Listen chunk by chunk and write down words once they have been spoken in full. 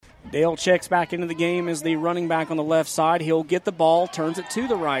Dale checks back into the game as the running back on the left side. He'll get the ball, turns it to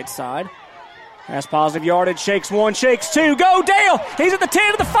the right side. Has positive yardage, shakes one, shakes two. Go Dale! He's at the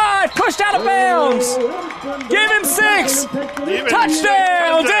 10 to the 5, pushed out of bounds. Give him 6.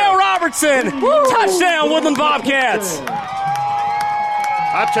 Touchdown, Dale Robertson. Touchdown, Woodland Bobcats.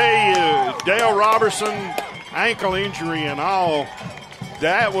 I tell you, Dale Robertson, ankle injury and all,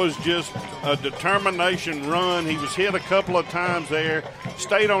 that was just a determination run. He was hit a couple of times there,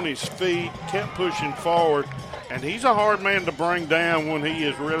 stayed on his feet, kept pushing forward, and he's a hard man to bring down when he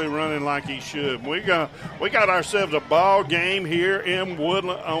is really running like he should. We got ourselves a ball game here in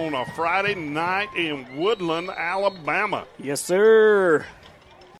Woodland on a Friday night in Woodland, Alabama. Yes, sir.